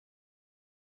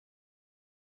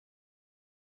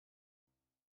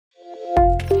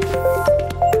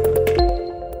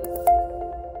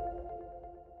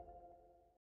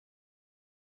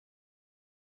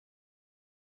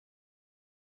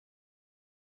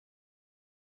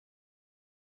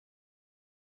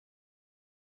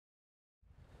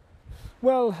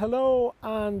Well, hello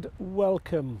and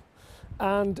welcome.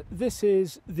 And this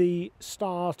is the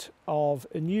start of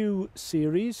a new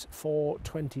series for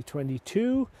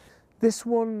 2022. This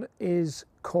one is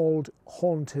called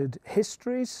Haunted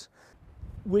Histories,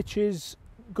 which is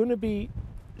going to be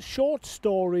short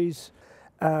stories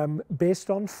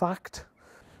based on fact,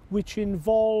 which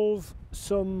involve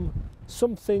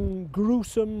something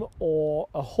gruesome or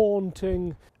a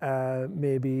haunting,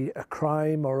 maybe a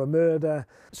crime or a murder.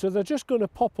 So they're just going to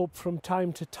pop up from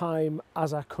time to time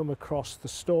as I come across the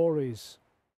stories.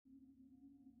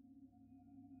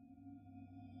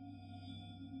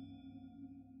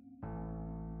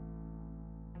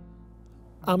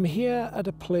 I'm here at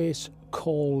a place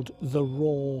called the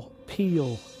Raw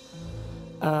Peel.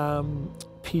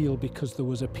 Peel because there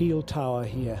was a peel tower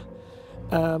here.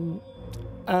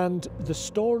 And the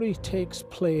story takes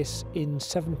place in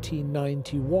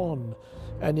 1791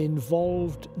 and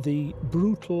involved the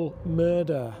brutal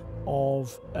murder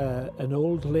of an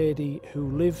old lady who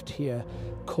lived here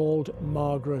called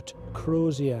Margaret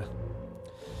Crozier.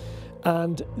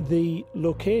 And the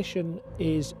location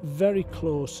is very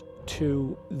close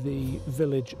to the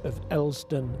village of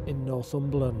Elsdon in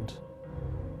Northumberland.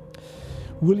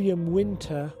 William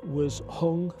Winter was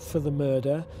hung for the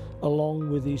murder along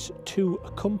with his two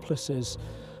accomplices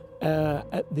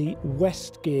at the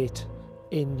West Gate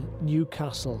in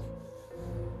Newcastle.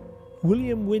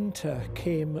 William Winter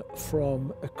came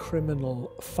from a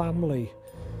criminal family.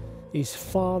 His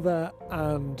father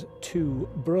and two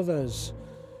brothers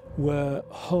were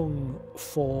hung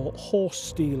for horse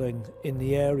stealing in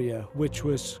the area, which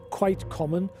was quite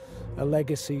common, a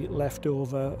legacy left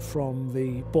over from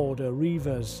the border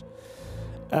reivers.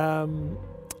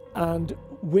 And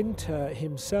Winter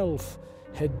himself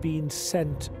had been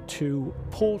sent to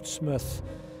Portsmouth,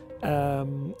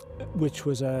 which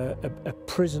was a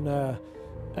prisoner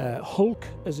hulk,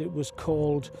 as it was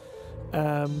called,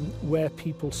 where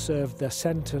people served their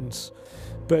sentence.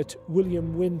 But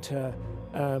William Winter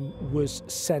was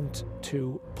sent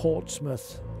to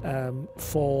Portsmouth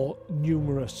for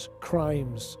numerous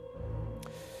crimes.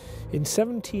 In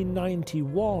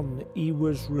 1791, he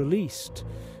was released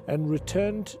and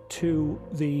returned to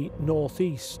the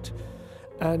northeast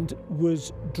and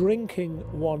was drinking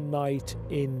one night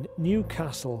in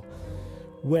Newcastle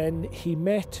when he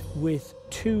met with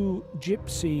two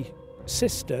gypsy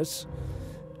sisters,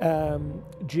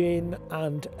 Jane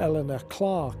and Eleanor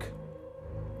Clark.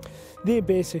 They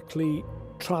basically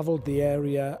travelled the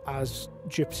area as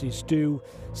gypsies do,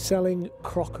 selling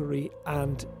crockery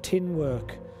and tin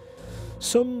work.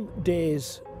 Some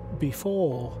days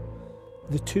before,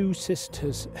 the two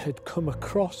sisters had come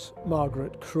across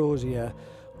Margaret Crozier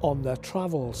on their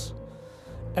travels,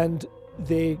 and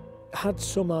they had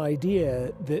some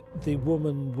idea that the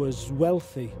woman was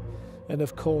wealthy. And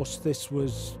of course, this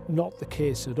was not the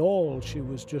case at all. She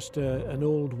was just an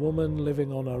old woman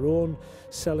living on her own,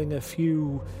 selling a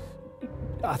few,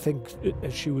 I think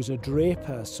she was a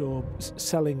draper, so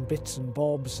selling bits and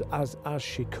bobs as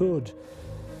she could.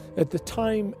 At the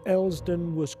time,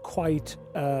 Elsdon was quite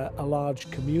a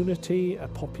large community, a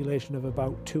population of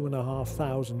about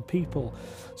 2,500 people.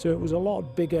 So it was a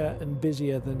lot bigger and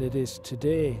busier than it is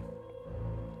today.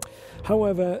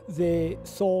 However, they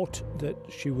thought that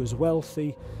she was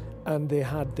wealthy and they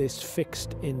had this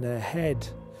fixed in their head.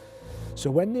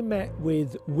 So when they met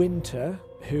with Winter,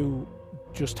 who,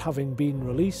 just having been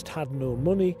released, had no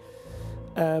money,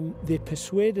 they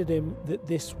persuaded him that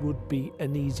this would be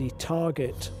an easy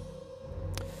target.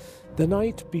 The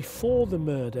night before the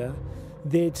murder,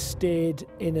 they'd stayed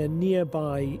in a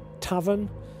nearby tavern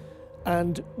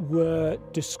and were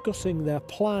discussing their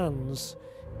plans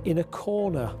in a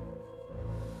corner.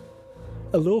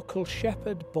 A local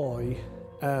shepherd boy,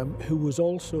 who was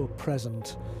also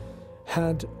present,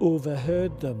 had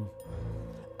overheard them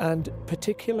and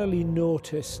particularly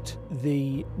noticed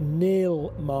the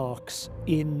nail marks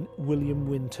in William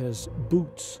Winter's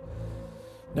boots.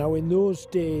 Now, in those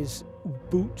days,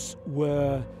 boots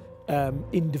were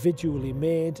individually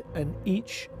made, and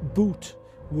each boot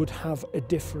would have a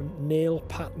different nail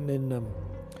pattern in them.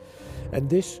 And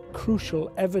this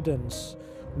crucial evidence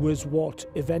was what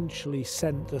eventually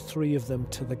sent the three of them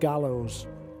to the gallows.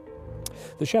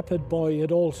 The shepherd boy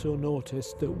had also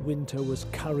noticed that Winter was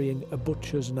carrying a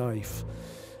butcher's knife,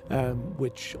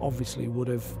 which obviously would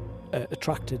have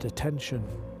attracted attention.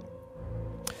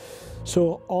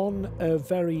 So on a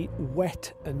very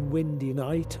wet and windy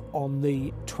night, on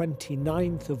the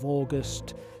 29th of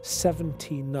August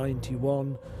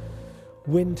 1791,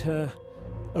 Winter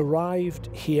arrived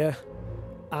here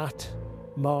at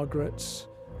Margaret's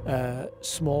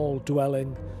small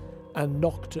dwelling and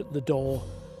knocked at the door,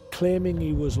 claiming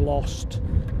he was lost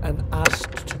and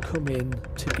asked to come in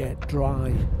to get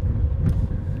dry.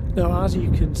 Now, as you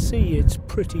can see, it's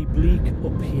pretty bleak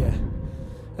up here,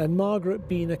 and Margaret,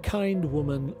 being a kind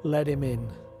woman, let him in.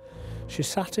 She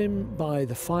sat him by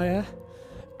the fire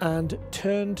and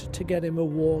turned to get him a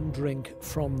warm drink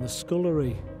from the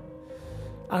scullery.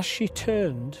 As she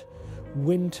turned,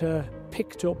 Winter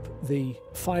picked up the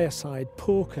fireside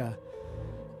poker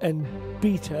and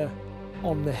beat her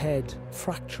on the head,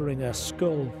 fracturing her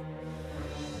skull.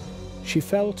 She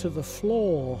fell to the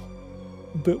floor,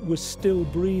 but was still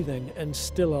breathing and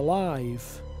still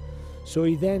alive. So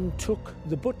he then took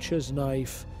the butcher's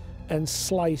knife and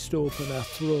sliced open her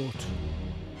throat.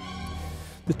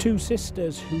 The two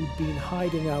sisters, who'd been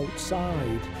hiding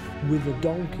outside with a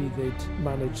donkey they'd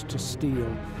managed to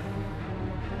steal,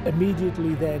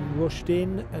 immediately then rushed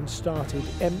in and started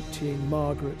emptying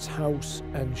Margaret's house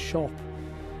and shop,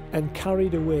 and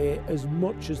carried away as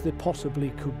much as they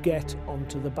possibly could get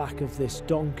onto the back of this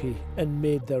donkey and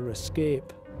made their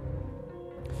escape.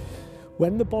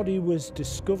 When the body was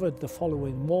discovered the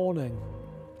following morning,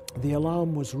 the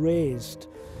alarm was raised,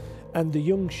 and the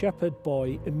young shepherd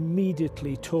boy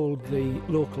immediately told the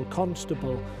local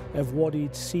constable of what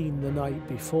he'd seen the night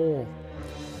before.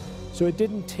 So it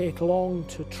didn't take long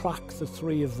to track the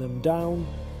three of them down.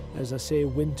 As I say,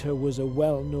 Winter was a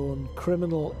well-known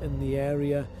criminal in the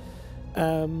area,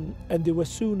 and they were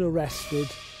soon arrested,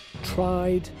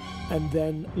 tried, and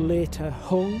then later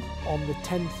hung on the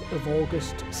 10th of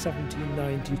August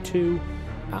 1792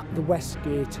 at the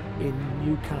Westgate in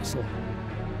Newcastle.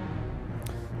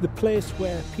 The place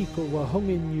where people were hung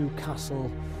in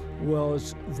Newcastle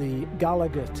was the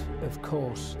Gallowgate, of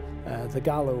course, the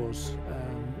gallows,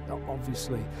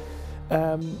 obviously.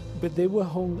 But they were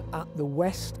hung at the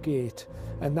Westgate,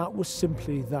 and that was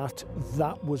simply that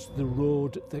was the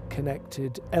road that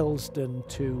connected Elsdon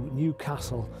to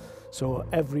Newcastle. So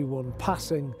everyone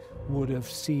passing would have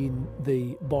seen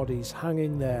the bodies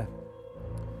hanging there.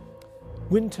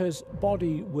 Winter's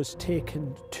body was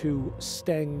taken to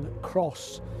Steng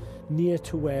Cross, near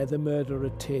to where the murder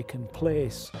had taken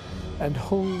place, and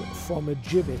hung from a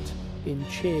gibbet in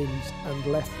chains and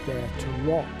left there to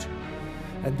rot.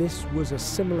 And this was a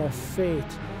similar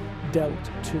fate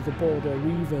dealt to the Border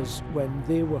Reivers when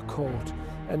they were caught,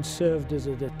 and served as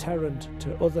a deterrent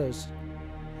to others.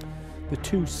 The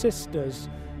two sisters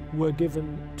were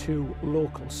given to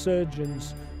local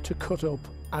surgeons to cut up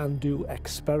and do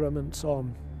experiments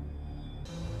on.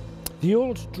 The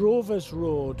old Drovers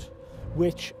Road,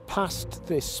 which passed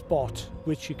this spot,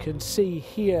 which you can see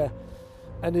here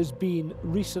and has been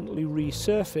recently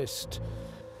resurfaced,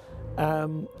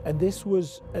 and this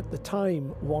was at the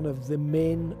time one of the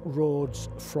main roads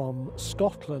from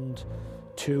Scotland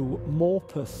to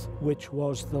Morpeth, which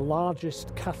was the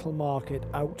largest cattle market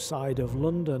outside of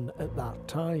London at that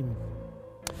time.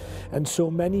 And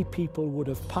so many people would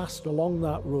have passed along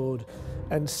that road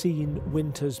and seen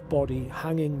Winter's body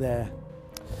hanging there.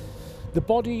 The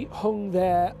body hung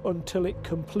there until it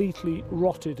completely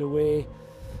rotted away,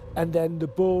 and then the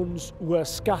bones were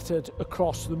scattered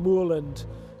across the moorland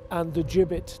and the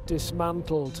gibbet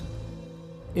dismantled.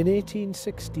 In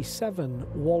 1867,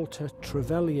 Walter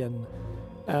Trevelyan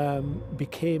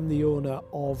became the owner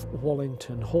of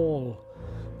Wallington Hall,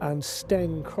 and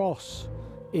Steng Cross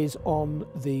is on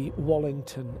the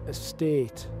Wallington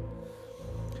estate.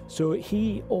 So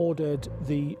he ordered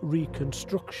the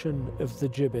reconstruction of the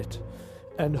gibbet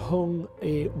and hung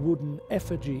a wooden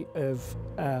effigy of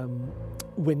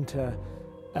Winter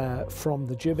from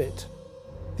the gibbet.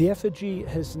 The effigy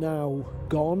has now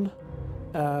gone,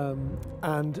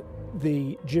 and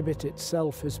the gibbet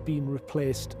itself has been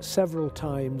replaced several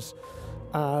times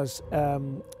as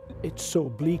it's so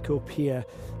bleak up here,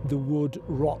 the wood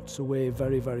rots away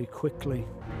very, very quickly.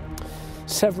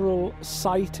 Several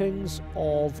sightings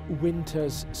of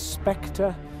Winter's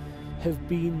spectre have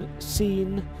been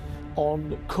seen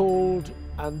on cold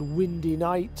and windy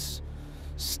nights,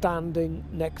 standing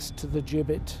next to the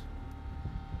gibbet.